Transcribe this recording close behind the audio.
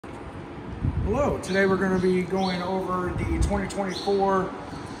Hello, today we're going to be going over the 2024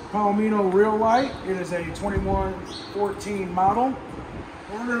 Palomino Real-Lite. It is a 2114 model.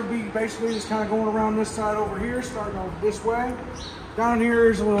 We're going to be basically just kind of going around this side over here, starting over this way. Down here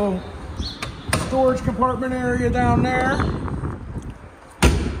is a little storage compartment area down there.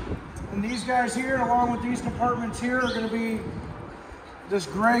 And these guys here, along with these compartments here, are going to be this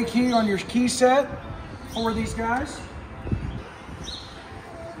gray key on your key set for these guys.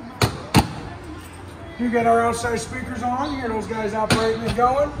 You got our outside speakers on. You hear those guys operating and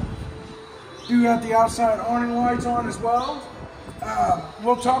going. You got the outside awning lights on as well.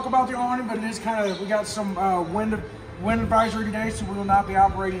 We'll talk about the awning, but it is kind of, we got some wind advisory today, so we will not be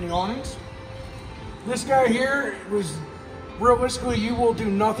operating the awnings. This guy here was, realistically, you will do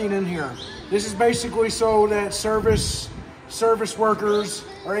nothing in here. This is basically so that service workers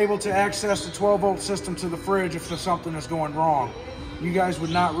are able to access the 12-volt system to the fridge if there's something that's going wrong. You guys would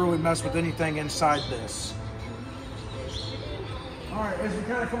not really mess with anything inside this. All right, as we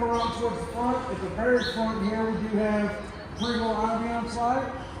kind of come around towards the front, at the very front here, we do have 3-little ambiance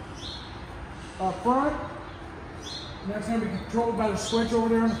light up front. And that's going to be controlled by the switch over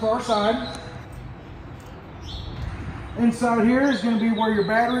there on the far side. Inside here is going to be where your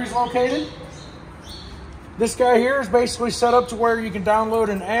battery is located. This guy here is basically set up to where you can download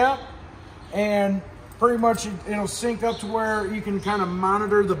an app, and pretty much it'll sync up to where you can kind of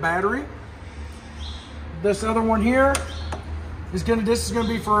monitor the battery. This other one here is this is going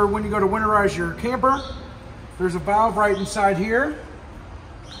to be for when you go to winterize your camper. There's a valve right inside here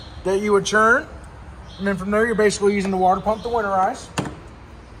that you would turn, and then from there you're basically using the water pump to winterize.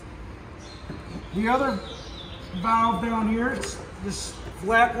 The other valve down here, it's this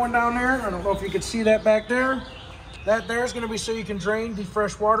black one down there. I don't know if you can see that back there. That there is going to be so you can drain the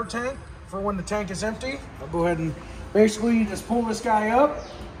fresh water tank for when the tank is empty. I'll go ahead and basically you just pull this guy up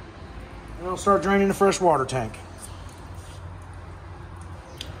and it'll start draining the fresh water tank.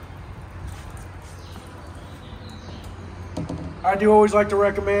 I do always like to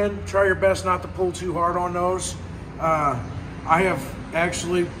recommend, try your best not to pull too hard on those. I have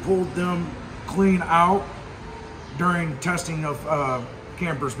actually pulled them clean out during testing of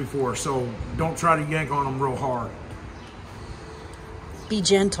campers before, so don't try to yank on them real hard. Be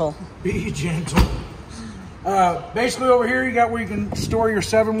gentle. Be gentle. Basically over here you got where you can store your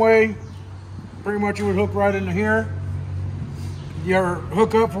 7-way. Pretty much you would hook right into here. Your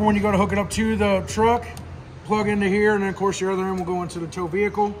hookup for when you go to hook it up to the truck, plug into here, and then of course your other end will go into the tow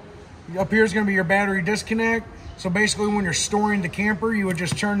vehicle. Up here is going to be your battery disconnect. So basically when you're storing the camper, you would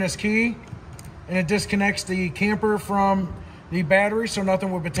just turn this key and it disconnects the camper from the battery, so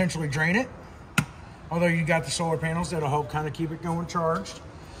nothing would potentially drain it. Although you got the solar panels that'll help kind of keep it going charged.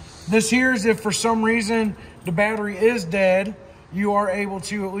 This here is if for some reason the battery is dead, you are able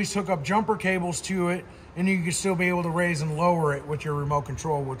to at least hook up jumper cables to it, and you can still be able to raise and lower it with your remote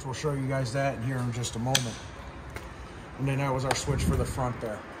control, which we'll show you guys that here in just a moment. And then that was our switch for the front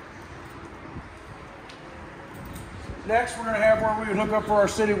there. Next, we're going to have where we would hook up for our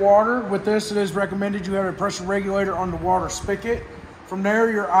city water. With this, it is recommended you have a pressure regulator on the water spigot. From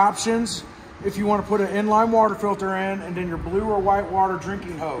there, your options, if you want to put an inline water filter in, and then your blue or white water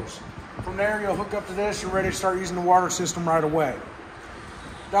drinking hose. From there, you'll hook up to this, you're ready to start using the water system right away.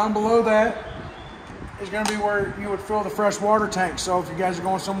 Down below that is going to be where you would fill the fresh water tank. So if you guys are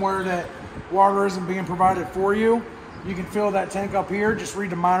going somewhere that water isn't being provided for you, you can fill that tank up here. Just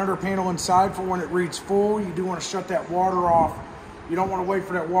read the monitor panel inside for when it reads full. You do want to shut that water off. You don't want to wait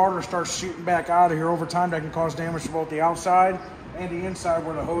for that water to start shooting back out of here. Over time, that can cause damage to both the outside and the inside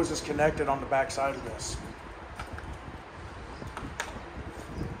where the hose is connected on the back side of this.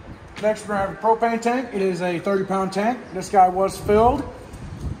 Next, we're going to have a propane tank. It is a 30-pound tank. This guy was filled,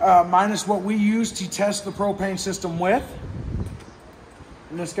 minus what we use to test the propane system with.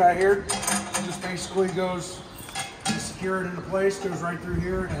 And this guy here just basically goes to secure it into place, goes right through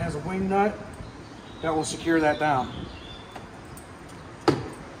here, and it has a wing nut that will secure that down.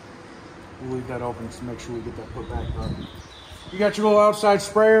 We'll leave that open to make sure we get that put back up. You got your little outside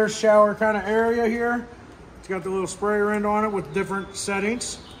sprayer shower kind of area here. It's got the little sprayer end on it with different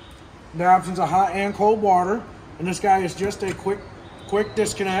settings. The options are hot and cold water. And this guy is just a quick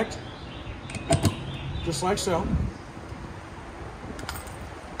disconnect, just like so.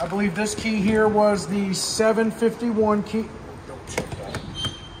 I believe this key here was the 751 key. Don't check that.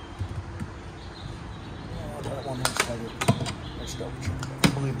 Oh, that one looks like it. Let's double check that. I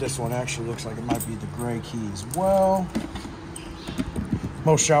believe this one actually looks like it might be the gray key as well.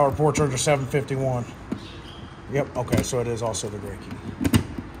 Most shower ports are 751. Yep, okay, so it is also the gray key.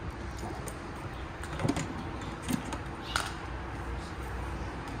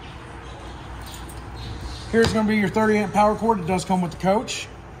 Here's going to be your 30-amp power cord. It does come with the coach.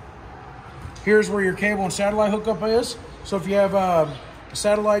 Here's where your cable and satellite hookup is. So if you have a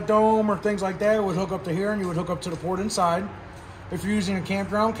satellite dome or things like that, it would hook up to here and you would hook up to the port inside. If you're using a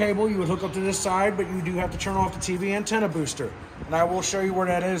campground cable, you would hook up to this side, but you do have to turn off the TV antenna booster. And I will show you where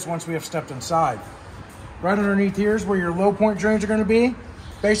that is once we have stepped inside. Right underneath here is where your low point drains are going to be.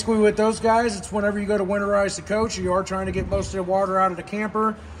 Basically with those guys, it's whenever you go to winterize the coach, you are trying to get most of the water out of the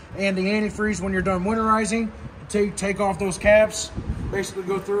camper and the antifreeze when you're done winterizing. Take off those caps, basically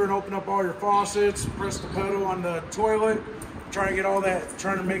go through and open up all your faucets, press the pedal on the toilet, trying to get all that,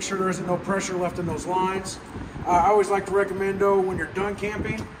 trying to make sure there isn't no pressure left in those lines. I always like to recommend though, when you're done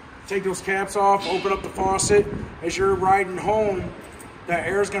camping, take those caps off, open up the faucet. As you're riding home, that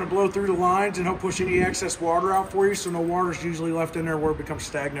air is going to blow through the lines and help push any excess water out for you, so no water is usually left in there where it becomes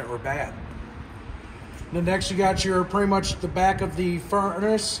stagnant or bad. Then next you got your pretty much the back of the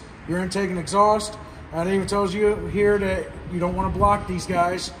furnace, your intake and exhaust. And it even tells you here that you don't want to block these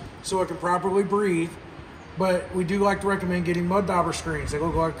guys so it can properly breathe. But we do like to recommend getting mud dauber screens. They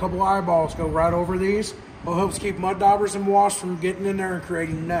look like a couple eyeballs go right over these. It helps keep mud daubers and wasps from getting in there and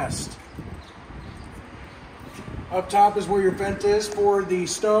creating nests. Up top is where your vent is for the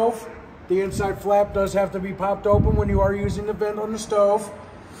stove. The inside flap does have to be popped open when you are using the vent on the stove.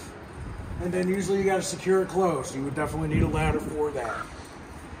 And then usually you got to secure it closed. You would definitely need a ladder for that.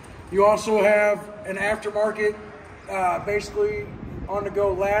 You also have an aftermarket, basically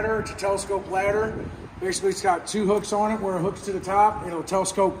on-the-go ladder. It's a telescope ladder. Basically, it's got two hooks on it where it hooks to the top. It'll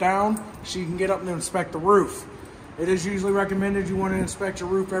telescope down so you can get up and inspect the roof. It is usually recommended you want to inspect your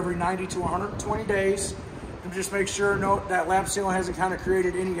roof every 90 to 120 days. And just make sure that lap sealant hasn't kind of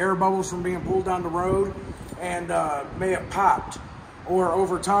created any air bubbles from being pulled down the road and may have popped. Or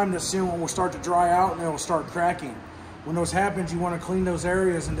over time, the sealant will start to dry out and it will start cracking. When those happens, you want to clean those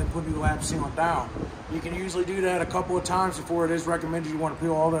areas and then put new lap sealant down. You can usually do that a couple of times before it is recommended you want to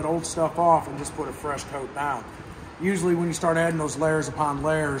peel all that old stuff off and just put a fresh coat down. Usually when you start adding those layers upon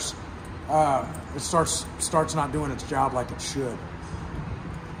layers, it starts not doing its job like it should.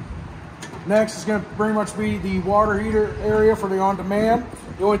 Next is going to pretty much be the water heater area for the on-demand.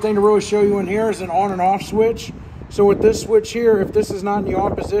 The only thing to really show you in here is an on and off switch. So with this switch here, if this is not in the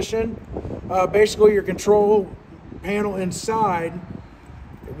on position, basically your control panel inside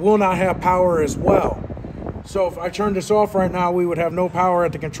will not have power as well. So if I turn this off right now, we would have no power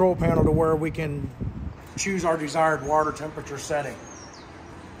at the control panel to where we can choose our desired water temperature setting.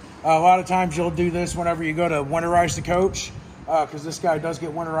 A lot of times you'll do this whenever you go to winterize the coach, because this guy does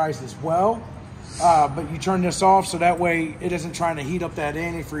get winterized as well. But you turn this off so that way it isn't trying to heat up that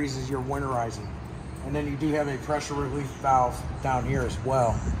antifreeze as you're winterizing. And then you do have a pressure relief valve down here as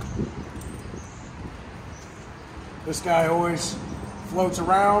well. This guy always floats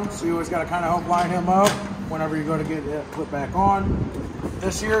around, so you always got to kind of help line him up whenever you go to get it put back on.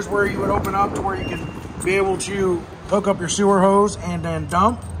 This here is where you would open up to where you can be able to hook up your sewer hose and then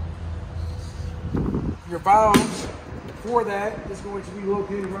dump. Your valves for that is going to be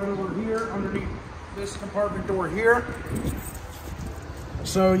located right over here underneath this compartment door here.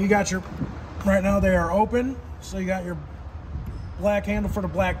 So you got your, right now they are open. So you got your black handle for the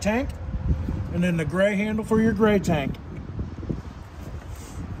black tank, and then the gray handle for your gray tank.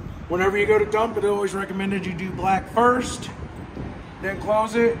 Whenever you go to dump, it always recommended you do black first, then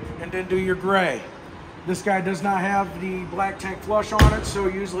close it, and then do your gray. This guy does not have the black tank flush on it, so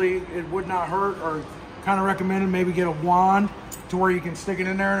usually it would not hurt, or kind of recommended maybe get a wand to where you can stick it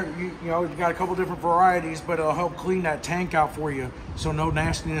in there. You know, you've got a couple different varieties, but it'll help clean that tank out for you, so no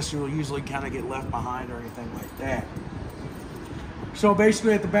nastiness will usually kind of get left behind or anything like that. So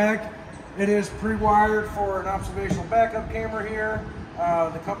basically at the back, it is pre-wired for an observational backup camera here.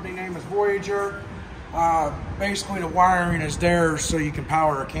 The company name is Voyager. Basically the wiring is there so you can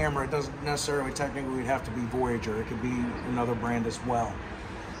power a camera. It doesn't necessarily technically have to be Voyager. It could be another brand as well.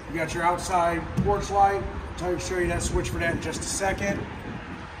 You got your outside porch light. I'll show you that switch for that in just a second.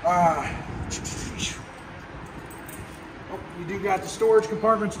 You do got the storage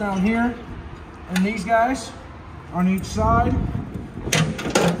compartments down here, and these guys on each side.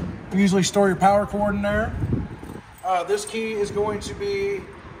 You usually store your power cord in there. This key is going to be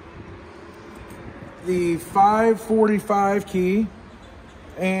the 545 key,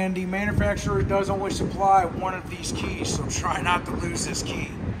 and the manufacturer does only supply one of these keys, so try not to lose this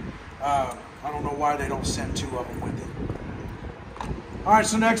key. I don't know why they don't send two of them with it. All right,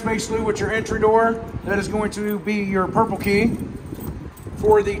 so next basically with your entry door, that is going to be your purple key.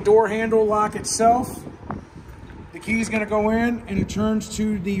 For the door handle lock itself, the key is going to go in and it turns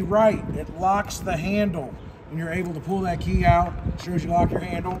to the right. It locks the handle, and you're able to pull that key out. It shows you lock your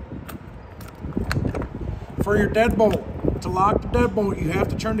handle. for your deadbolt. To lock the deadbolt, you have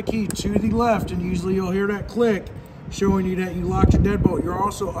to turn the key to the left, and usually you'll hear that click showing you that you locked your deadbolt. You're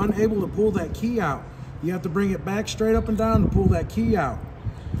also unable to pull that key out. You have to bring it back straight up and down to pull that key out.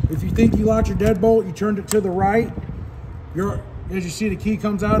 If you think you locked your deadbolt, you turned it to the right, as you see the key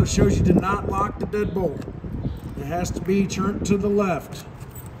comes out, it shows you did not lock the deadbolt. It has to be turned to the left.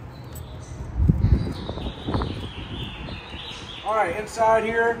 All right, inside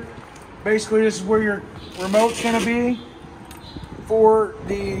here, basically this is where your remote's gonna be for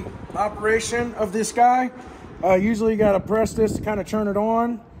the operation of this guy. Usually you gotta press this to kind of turn it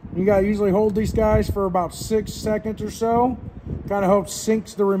on. You gotta usually hold these guys for about 6 seconds or so. Kind of helps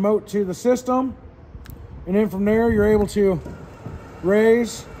syncs the remote to the system. And then from there, you're able to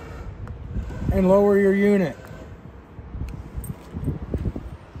raise and lower your unit.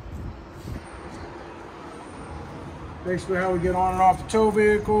 Basically how we get on and off the tow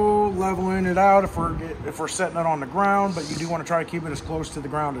vehicle, leveling it out if we're setting it on the ground, but you do want to try to keep it as close to the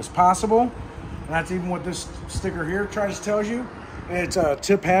ground as possible. And that's even what this sticker here tries to tell you. It's a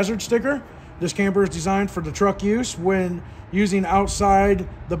tip hazard sticker. This camper is designed for the truck use. When using outside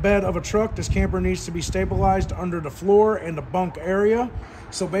the bed of a truck, this camper needs to be stabilized under the floor and the bunk area.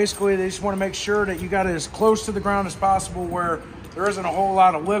 So basically they just want to make sure that you got it as close to the ground as possible where there isn't a whole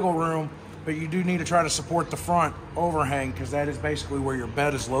lot of wiggle room, but you do need to try to support the front overhang because that is basically where your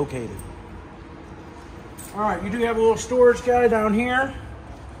bed is located. All right, you do have a little storage guy down here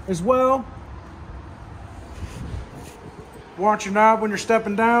as well. Watch your knob when you're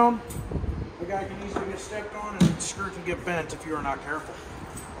stepping down. The guy can easily get stepped on and the screw can get bent if you are not careful.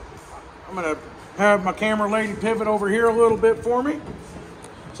 I'm gonna have my camera lady pivot over here a little bit for me.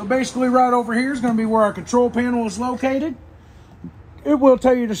 So basically right over here is gonna be where our control panel is located. It will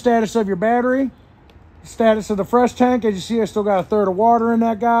tell you the status of your battery, status of the fresh tank. As you see, I still got a third of water in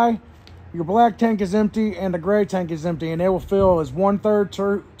that guy. Your black tank is empty and the gray tank is empty, and they will fill as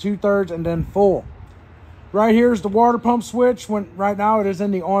 1/3, 2/3, and then full. Right here is the water pump switch. Right now it is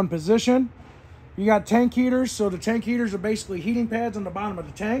in the on position. You got tank heaters. So the tank heaters are basically heating pads on the bottom of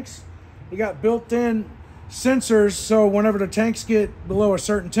the tanks. You got built-in sensors, so whenever the tanks get below a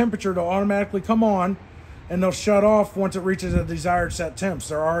certain temperature, they'll automatically come on and they'll shut off once it reaches a desired set temps.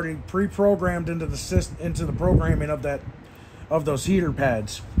 They're already pre-programmed into the system, into the programming of those heater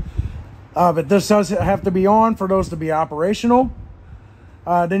pads. But this does have to be on for those to be operational.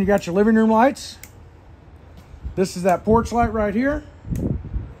 Then you got your living room lights. This is that porch light right here.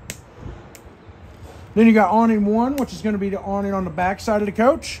 Then you got awning 1, which is going to be the awning on the back side of the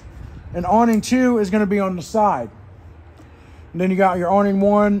coach, and awning 2 is going to be on the side. And then you got your awning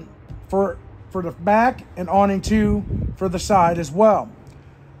 1 for the back and awning 2 for the side as well.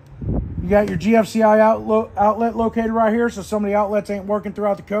 You got your GFCI outlet located right here. So some of the outlets ain't working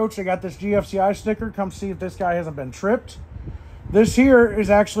throughout the coach. They got this GFCI sticker. Come see if this guy hasn't been tripped. This here is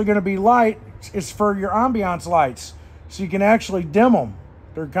actually going to be light. It's for your ambiance lights. So you can actually dim them.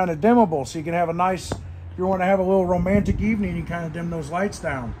 They're kind of dimmable. So you can have a nice, if you want to have a little romantic evening, you kind of dim those lights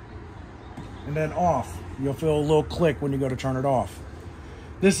down. And then off. You'll feel a little click when you go to turn it off.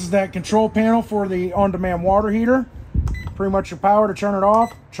 This is that control panel for the on-demand water heater. Pretty much your power to turn it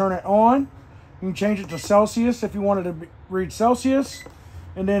off, turn it on. You can change it to Celsius if you wanted to read Celsius.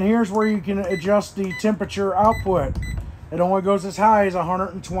 And then here's where you can adjust the temperature output. It only goes as high as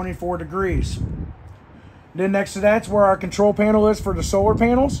 124 degrees. Then next to that's where our control panel is for the solar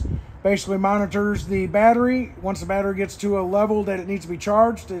panels. Basically monitors the battery. Once the battery gets to a level that it needs to be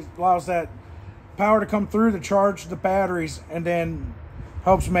charged, it allows that power to come through to charge the batteries and then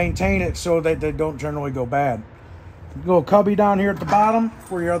helps maintain it so that they don't generally go bad. Little cubby down here at the bottom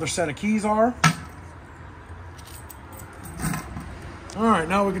where your other set of keys are. All right,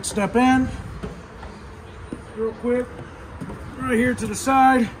 now we can step in real quick. Right here to the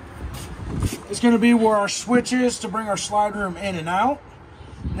side, it's going to be where our switch is to bring our slide room in and out.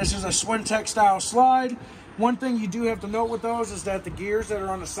 This is a Swintech style slide. One thing you do have to note with those is that the gears that are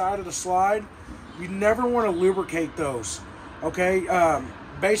on the side of the slide, you never want to lubricate those. Okay,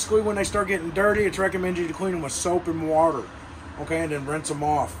 basically when they start getting dirty, it's recommended you clean them with soap and water, okay, and then rinse them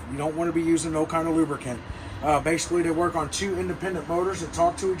off. You don't want to be using no kind of lubricant. Basically, they work on 2 independent motors that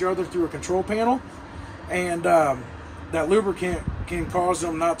talk to each other through a control panel, and that lubricant can cause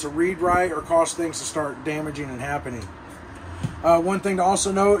them not to read right or cause things to start damaging and happening. One thing to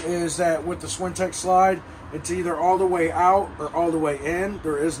also note is that with the Swintech slide, it's either all the way out or all the way in.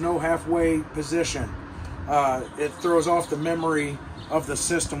 There is no halfway position. It throws off the memory of the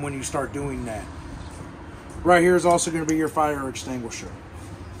system when you start doing that. Right here is also going to be your fire extinguisher.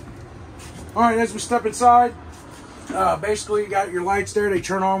 All right, as we step inside, basically you got your lights there. They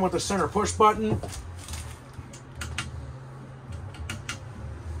turn on with the center push button.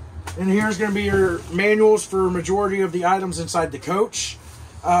 And here's going to be your manuals for majority of the items inside the coach.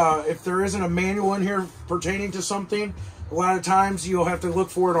 If there isn't a manual in here pertaining to something, a lot of times you'll have to look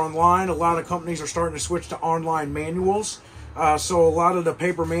for it online. A lot of companies are starting to switch to online manuals. So a lot of the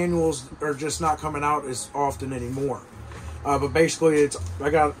paper manuals are just not coming out as often anymore. But basically, I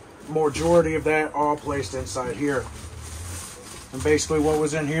got majority of that all placed inside here. And basically what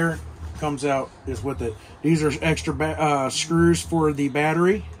was in here comes out is with it. These are extra screws for the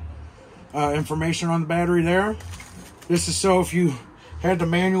battery. Information on the battery there. This is so if you had to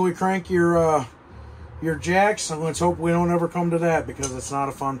manually crank your jacks, and let's hope we don't ever come to that, because it's not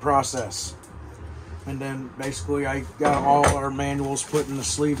a fun process. And then basically I got all our manuals put in the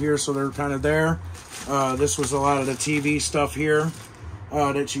sleeve here, so they're kind of there. This was a lot of the TV stuff here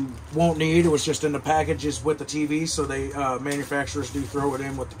that you won't need. It was just in the packages with the TV, so they manufacturers do throw it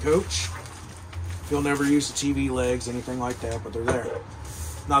in with the coach. You'll never use the TV legs, anything like that, but they're there.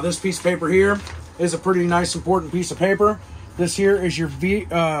 Now this piece of paper here is a pretty nice, important piece of paper. This here is your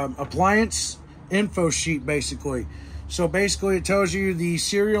appliance info sheet, basically. So basically it tells you the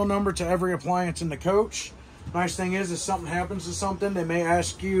serial number to every appliance in the coach. Nice thing is, if something happens to something, they may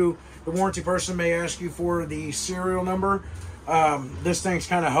ask you, the warranty person may ask you for the serial number. This thing's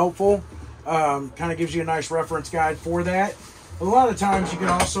kind of helpful. Kind of gives you a nice reference guide for that. A lot of times you can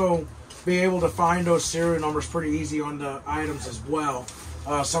also be able to find those serial numbers pretty easy on the items as well.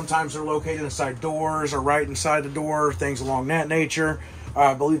 Sometimes they're located inside doors or right inside the door, things along that nature.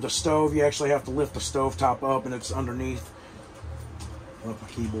 I believe the stove, you actually have to lift the stove top up and it's underneath. I'll put my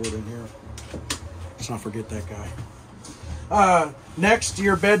keyboard in here. Let's not forget that guy. Next,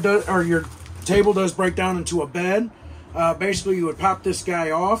 your bed does, or your table does break down into a bed. Basically, you would pop this guy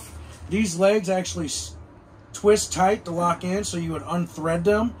off. These legs actually twist tight to lock in, so you would unthread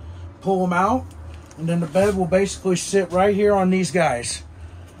them, pull them out, and then the bed will basically sit right here on these guys.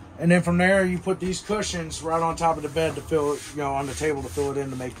 And then from there, you put these cushions right on top of the bed to fill it, on the table to fill it in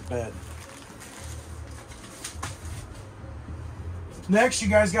to make the bed. Next, you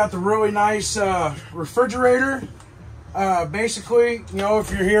guys got the really nice refrigerator. Basically,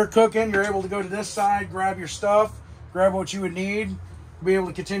 if you're here cooking, you're able to go to this side, grab your stuff, grab what you would need, be able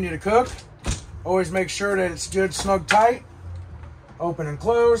to continue to cook. Always make sure that it's good, snug, tight, open and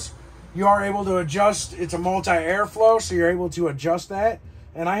close. You are able to adjust, it's a multi-airflow, so you're able to adjust that.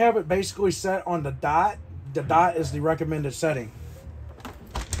 And I have it basically set on the dot. The dot is the recommended setting.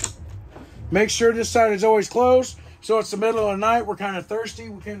 Make sure this side is always closed. So it's the middle of the night, we're kind of thirsty,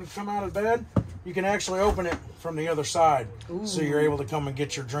 we can't come out of bed. You can actually open it from the other side. Ooh. So you're able to come and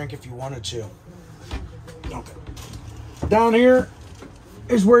get your drink if you wanted to. Okay. Down here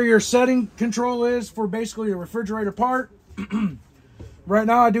is where your setting control is for basically your refrigerator part. Right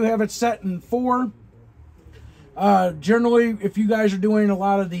now I do have it set in 4. Generally, if you guys are doing a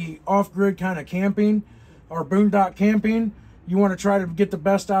lot of the off-grid kind of camping or boondock camping, you want to try to get the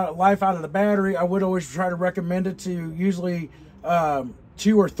best life out of the battery. I would always try to recommend it to usually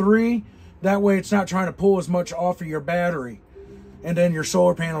 2 or 3. That way it's not trying to pull as much off of your battery. And then your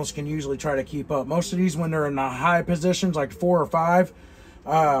solar panels can usually try to keep up. Most of these, when they're in the high positions, like 4 or 5,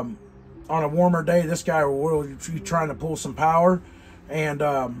 on a warmer day, this guy will be trying to pull some power. And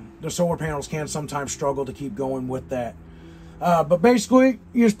the solar panels can sometimes struggle to keep going with that. But basically,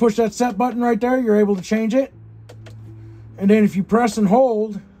 you just push that set button right there. You're able to change it. And then if you press and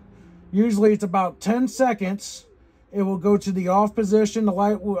hold, usually it's about 10 seconds. It will go to the off position. The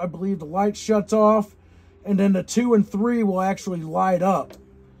light, I believe the light shuts off. And then the 2 and 3 will actually light up,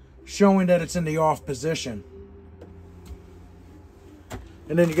 showing that it's in the off position.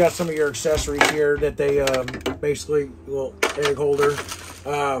 And then you got some of your accessories here that they basically, little egg holder.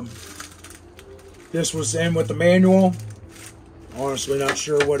 This was in with the manual. Honestly, not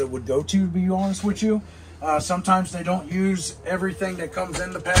sure what it would go to be honest with you. Sometimes they don't use everything that comes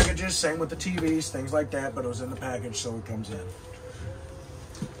in the packages. Same with the TVs, things like that. But it was in the package, so it comes in.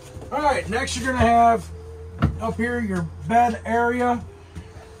 All right, next you're going to have up here your bed area.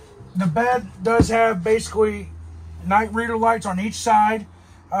 The bed does have basically night reader lights on each side.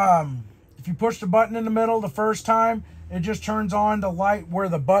 If you push the button in the middle the first time, it just turns on the light where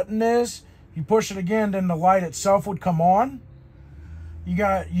the button is. If you push it again, then the light itself would come on. You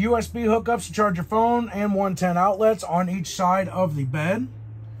got USB hookups to charge your phone and 110 outlets on each side of the bed.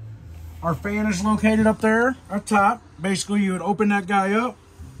 Our fan is located up there up top. Basically, you would open that guy up.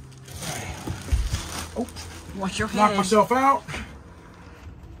 Oh, watch your hand. Knock myself out.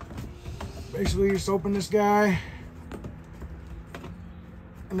 Basically, you just open this guy.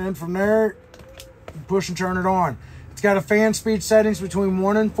 And then from there, you push and turn it on. It's got a fan speed settings between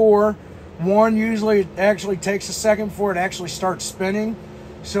 1 and 4. 1 usually it actually takes a second before it actually starts spinning.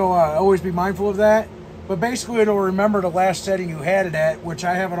 So always be mindful of that. But basically it'll remember the last setting you had it at, which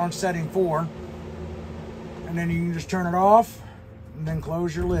I have it on setting 4. And then you can just turn it off and then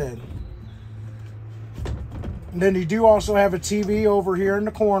close your lid. And then you do also have a TV over here in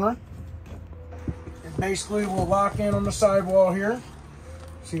the corner. It basically will lock in on the sidewall here.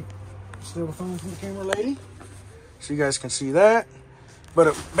 See, still a phone from the camera lady. So you guys can see that. But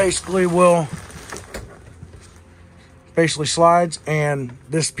it basically slides, and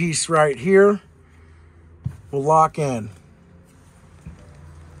this piece right here will lock in.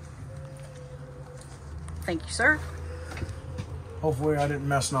 Thank you, sir. Hopefully I didn't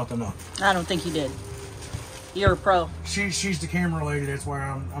mess nothing up. I don't think you did. You're a pro. She's the camera lady, that's why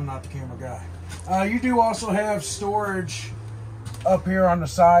I'm not the camera guy. You do also have storage up here on the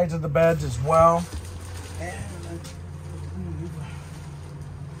sides of the beds as well. And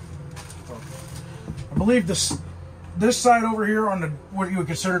I believe this side over here on the what you would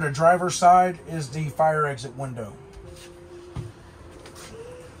consider the driver's side is the fire exit window.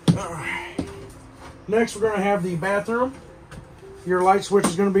 All right. Next, we're going to have the bathroom. Your light switch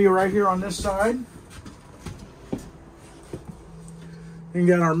is going to be right here on this side. You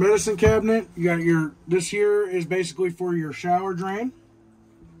got our medicine cabinet. You got this here is basically for your shower drain.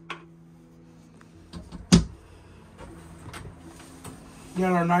 You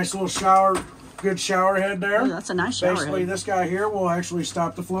got our nice little good shower head there. Oh, that's a nice shower Basically, head. this guy here will actually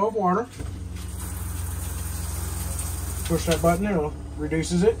stop the flow of water. Push that button, it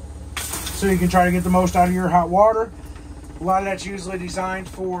reduces it. So you can try to get the most out of your hot water. A lot of that's usually designed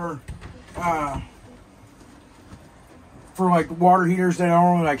for like water heaters that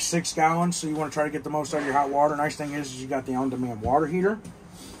are only like 6 gallons, so you want to try to get the most out of your hot water. Nice thing is you got the on-demand water heater.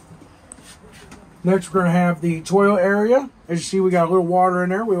 Next, we're going to have the toilet area. As you see, we got a little water in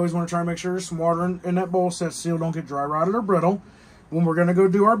there. We always want to try to make sure there's some water in that bowl so that seal don't get dry rotted or brittle. When we're going to go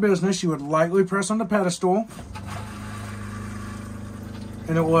do our business, you would lightly press on the pedestal,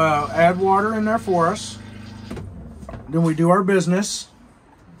 and it will add water in there for us. Then we do our business,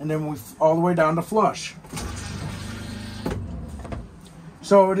 and then we all the way down to flush.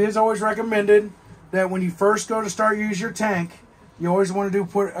 So it is always recommended that when you first go to start use your tank, you always want to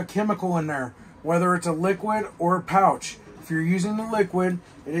put a chemical in there, whether it's a liquid or a pouch. If you're using the liquid,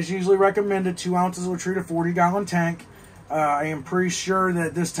 it is usually recommended 2 ounces will treat a 40-gallon tank. I am pretty sure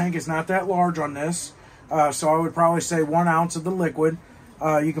that this tank is not that large on this, so I would probably say 1 ounce of the liquid.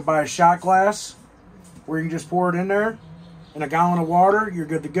 You can buy a shot glass where you can just pour it in there, and a gallon of water, you're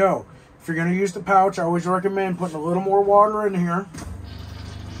good to go. If you're going to use the pouch, I always recommend putting a little more water in here.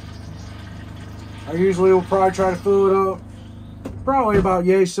 I usually will probably try to fill it up probably about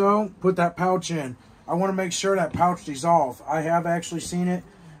yay so. Put that pouch in. I want to make sure that pouch dissolves. I have actually seen it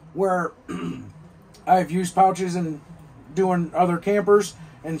where I've used pouches and doing other campers,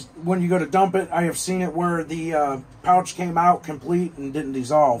 and when you go to dump it, I have seen it where the pouch came out complete and didn't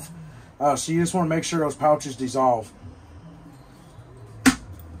dissolve. So you just want to make sure those pouches dissolve.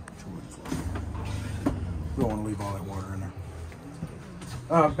 We don't want to leave all that water in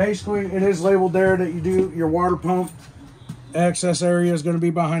there. Basically, it is labeled there that you do your water pump access area is going to be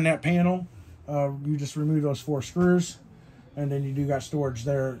behind that panel. You just remove those 4 screws, and then you do got storage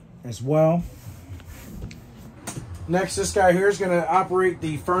there as well. Next, this guy here is going to operate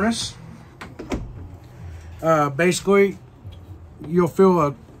the furnace. Basically, you'll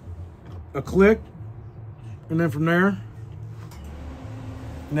feel a click, and then from there,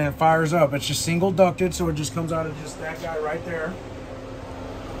 and then it fires up. It's just single ducted, so it just comes out of just that guy right there.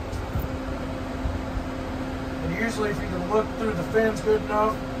 And usually, if you can look through the fins good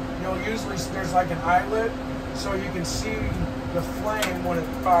enough, usually there's like an eyelet, so you can see the flame when it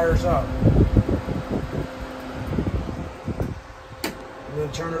fires up. And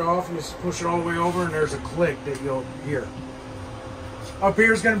then turn it off, and just push it all the way over, and there's a click that you'll hear. Up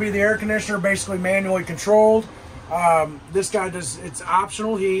here is going to be the air conditioner, basically manually controlled. This guy it's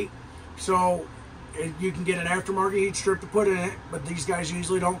optional heat, so you can get an aftermarket heat strip to put in it, but these guys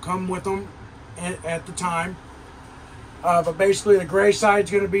usually don't come with them at the time. But basically the gray side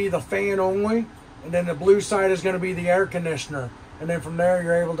is going to be the fan only, and then the blue side is going to be the air conditioner. And then from there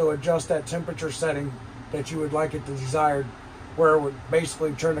you're able to adjust that temperature setting that you would like it to desired, where it would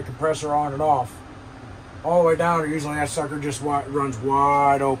basically turn the compressor on and off. All the way down, usually that sucker just runs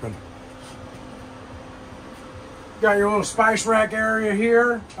wide open. Got your little spice rack area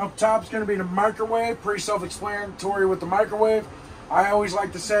here. Up top is going to be the microwave, pretty self-explanatory with the microwave. I always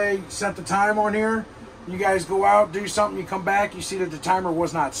like to say, set the time on here. You guys go out, do something, you come back, you see that the timer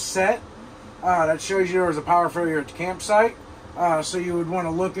was not set. That shows you there was a power failure at the campsite. So you would want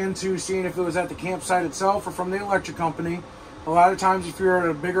to look into seeing if it was at the campsite itself or from the electric company. A lot of times if you're at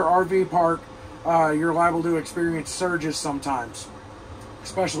a bigger RV park, you're liable to experience surges sometimes.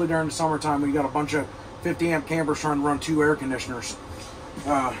 Especially during the summertime when you got a bunch of 50 amp campers trying to run 2 air conditioners.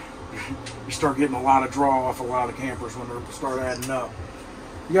 You start getting a lot of draw off a lot of campers when they start adding up.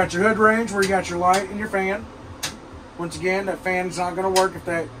 You got your hood range where you got your light and your fan. Once again, that fan's not going to work if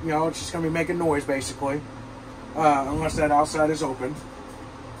that, you know, it's just going to be making noise basically. Unless that outside is open.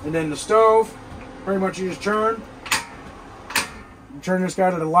 And then the stove, pretty much you just turn. You turn this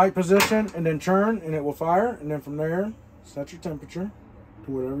guy to the light position and then turn and it will fire. And then from there, set your temperature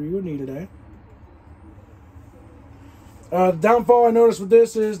to whatever you would need it at. The downfall I noticed with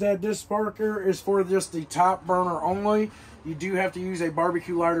this is that this sparker is for just the top burner only. You do have to use a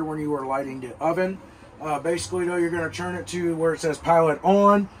barbecue lighter when you are lighting the oven. Basically, though, you're going to turn it to where it says pilot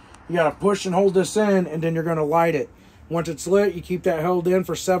on. You got to push and hold this in, and then you're going to light it. Once it's lit, you keep that held in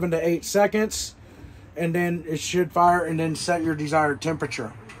for 7 to 8 seconds, and then it should fire, and then set your desired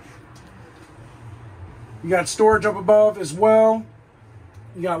temperature. You got storage up above as well.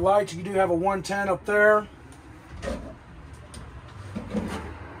 You got lights. You do have a 110 up there.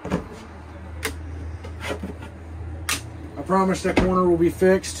 I promise that corner will be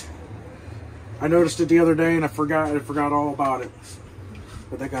fixed. I noticed it the other day and I forgot all about it.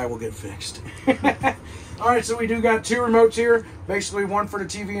 But that guy will get fixed. Alright, so we do got 2 remotes here. Basically one for the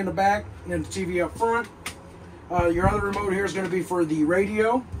TV in the back and then the TV up front. Your other remote here is going to be for the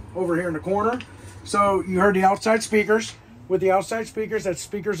radio over here in the corner. So you heard the outside speakers. With the outside speakers, that's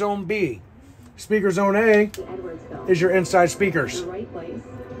speaker zone B. Speaker zone A is your inside speakers. The right place,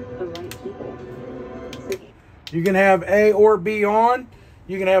 the right people. You can have A or B on.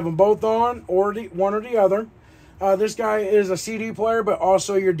 You can have them both on, or one or the other. This guy is a CD player, but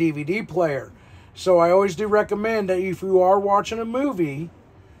also your DVD player. So I always do recommend that if you are watching a movie,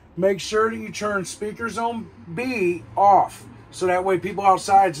 make sure that you turn speaker zone B off. So that way people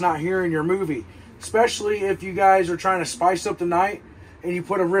outside's not hearing your movie. Especially if you guys are trying to spice up the night and you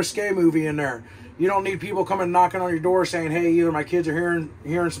put a risque movie in there. You don't need people coming knocking on your door saying, hey, either my kids are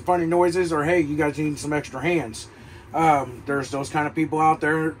hearing some funny noises, or hey, you guys need some extra hands. There's those kind of people out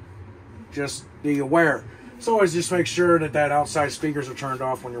there. Just be aware. So always just make sure that outside speakers are turned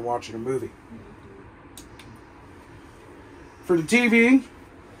off when you're watching a movie. For the TV,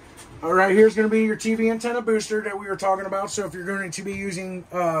 right here's going to be your TV antenna booster that we were talking about. So if you're going to be using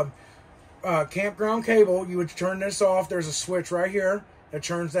campground cable, you would turn this off. There's a switch right here that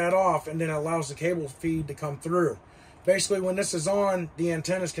turns that off, and then it allows the cable feed to come through. Basically, when this is on, the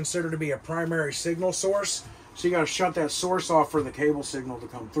antenna is considered to be a primary signal source. So you got to shut that source off for the cable signal to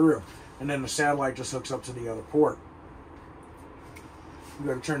come through. And then the satellite just hooks up to the other port. You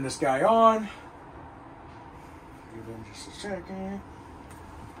got to turn this guy on. Give him just a second.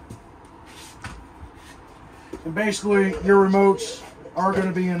 And basically, your remotes are going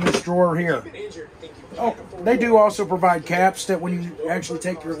to be in this drawer here. Oh, they do also provide caps that when you actually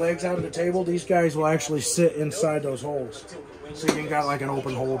take your legs out of the table, these guys will actually sit inside those holes. So you got like an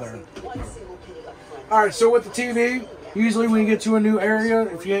open hole there. Alright, so with the TV, usually when you get to a new area,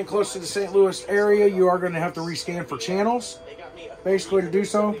 if you ain't close to the St. Louis area, you are going to have to rescan for channels. Basically to do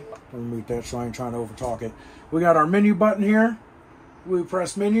so, let me mute that so I ain't trying to overtalk it. We got our menu button here. We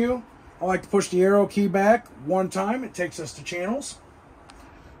press menu. I like to push the arrow key back one time. It takes us to channels.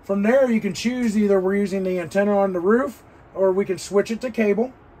 From there, you can choose either we're using the antenna on the roof, or we can switch it to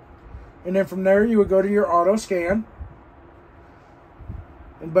cable. And then from there, you would go to your auto scan.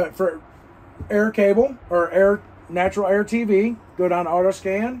 But for air cable or natural air TV, go down to auto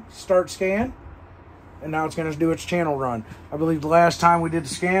scan, start scan, and now it's going to do its channel run. I believe the last time we did the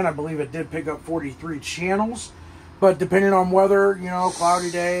scan, I believe it did pick up 43 channels. But depending on weather, you know,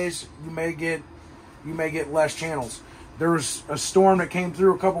 cloudy days, you may get less channels. There was a storm that came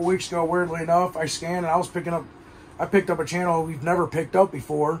through a couple weeks ago. Weirdly enough, I scanned and I picked up a channel we've never picked up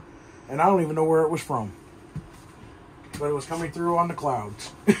before, and I don't even know where it was from. But it was coming through on the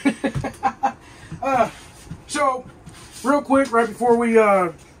clouds. So, real quick, right before we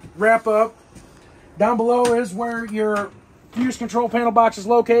wrap up, down below is where your fuse control panel box is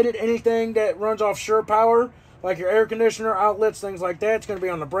located. Anything that runs off shore power, like your air conditioner, outlets, things like that, it's going to be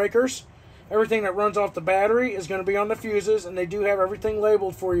on the breakers. Everything that runs off the battery is going to be on the fuses, and they do have everything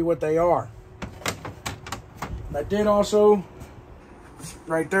labeled for you what they are. That did also,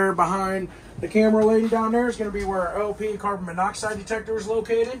 right there behind the camera lady down there, is going to be where our LP carbon monoxide detector is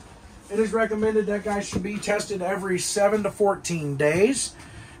located. It is recommended that guy should be tested every 7 to 14 days.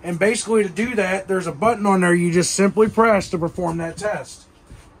 And basically to do that, there's a button on there you just simply press to perform that test.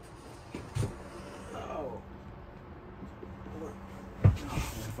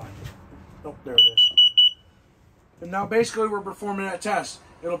 Oh, there it is. And now basically we're performing that test.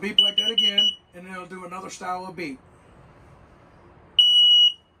 It'll beep like that again, and then it'll do another style of beep.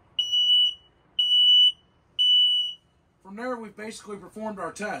 From there, we've basically performed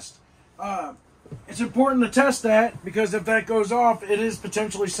our test. It's important to test that because if that goes off, it is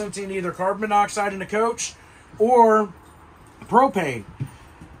potentially sensing either carbon monoxide in the coach or propane.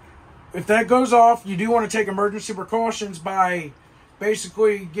 If that goes off, you do want to take emergency precautions by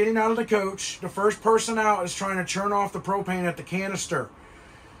basically getting out of the coach. The first person out is trying to turn off the propane at the canister.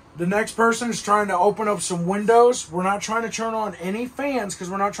 The next person is trying to open up some windows. We're not trying to turn on any fans because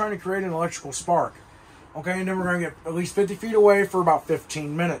we're not trying to create an electrical spark. Okay, and then we're going to get at least 50 feet away for about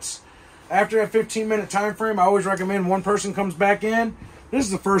 15 minutes. After that 15-minute time frame, I always recommend one person comes back in. This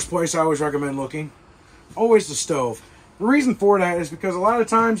is the first place I always recommend looking. Always the stove. The reason for that is because a lot of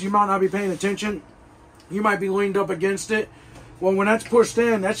times you might not be paying attention. You might be leaned up against it. Well, when that's pushed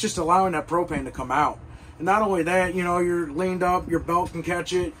in, that's just allowing that propane to come out. And not only that, you know, you're leaned up, your belt can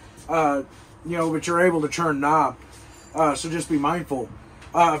catch it, you know, but you're able to turn knob. So just be mindful.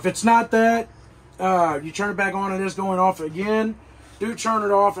 If it's not that, you turn it back on and it's going off again, do turn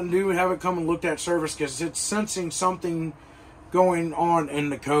it off and do have it come and look at service because it's sensing something going on in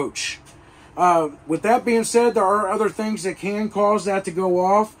the coach. With that being said, there are other things that can cause that to go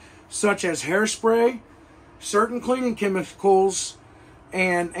off, such as hairspray, certain cleaning chemicals,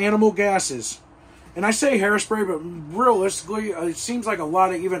 and animal gases. And I say hairspray, but realistically, it seems like a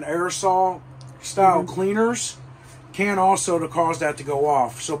lot of even aerosol style cleaners can also to cause that to go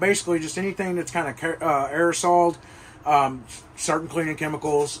off. So basically, just anything that's kind of aerosoled, certain cleaning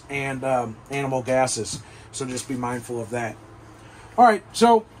chemicals, and animal gases. So just be mindful of that. All right,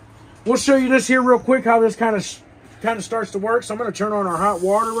 so we'll show you this here real quick, how this kind of starts to work. So I'm going to turn on our hot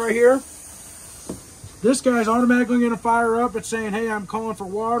water right here. This guy's automatically going to fire up. It's saying, hey, I'm calling for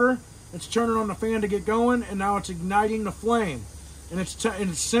water. It's turning on the fan to get going, and now it's igniting the flame. And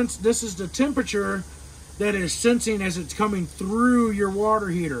since this is the temperature that is sensing as it's coming through your water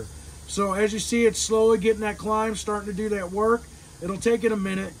heater. So as you see, it's slowly getting that climb, starting to do that work. It'll take it a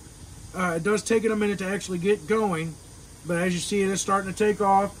minute. It does take it a minute to actually get going. But as you see, it is starting to take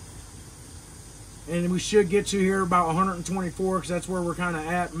off. And we should get to here about 124 because that's where we're kind of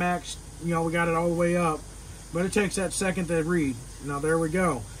at max. You know, we got it all the way up. But it takes that second to read. Now there we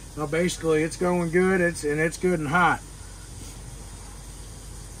go. Now basically it's going good. It's good and hot.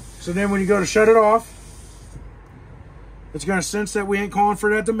 So then when you go to shut it off, it's going to sense that we ain't calling for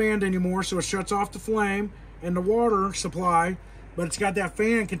that demand anymore. So it shuts off the flame and the water supply. But it's got that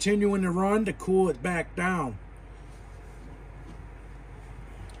fan continuing to run to cool it back down.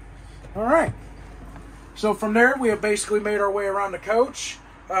 All right. So from there, we have basically made our way around the coach.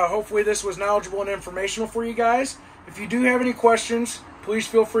 Hopefully this was knowledgeable and informational for you guys. If you do have any questions, please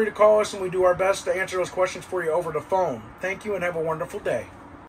feel free to call us and we do our best to answer those questions for you over the phone. Thank you and have a wonderful day.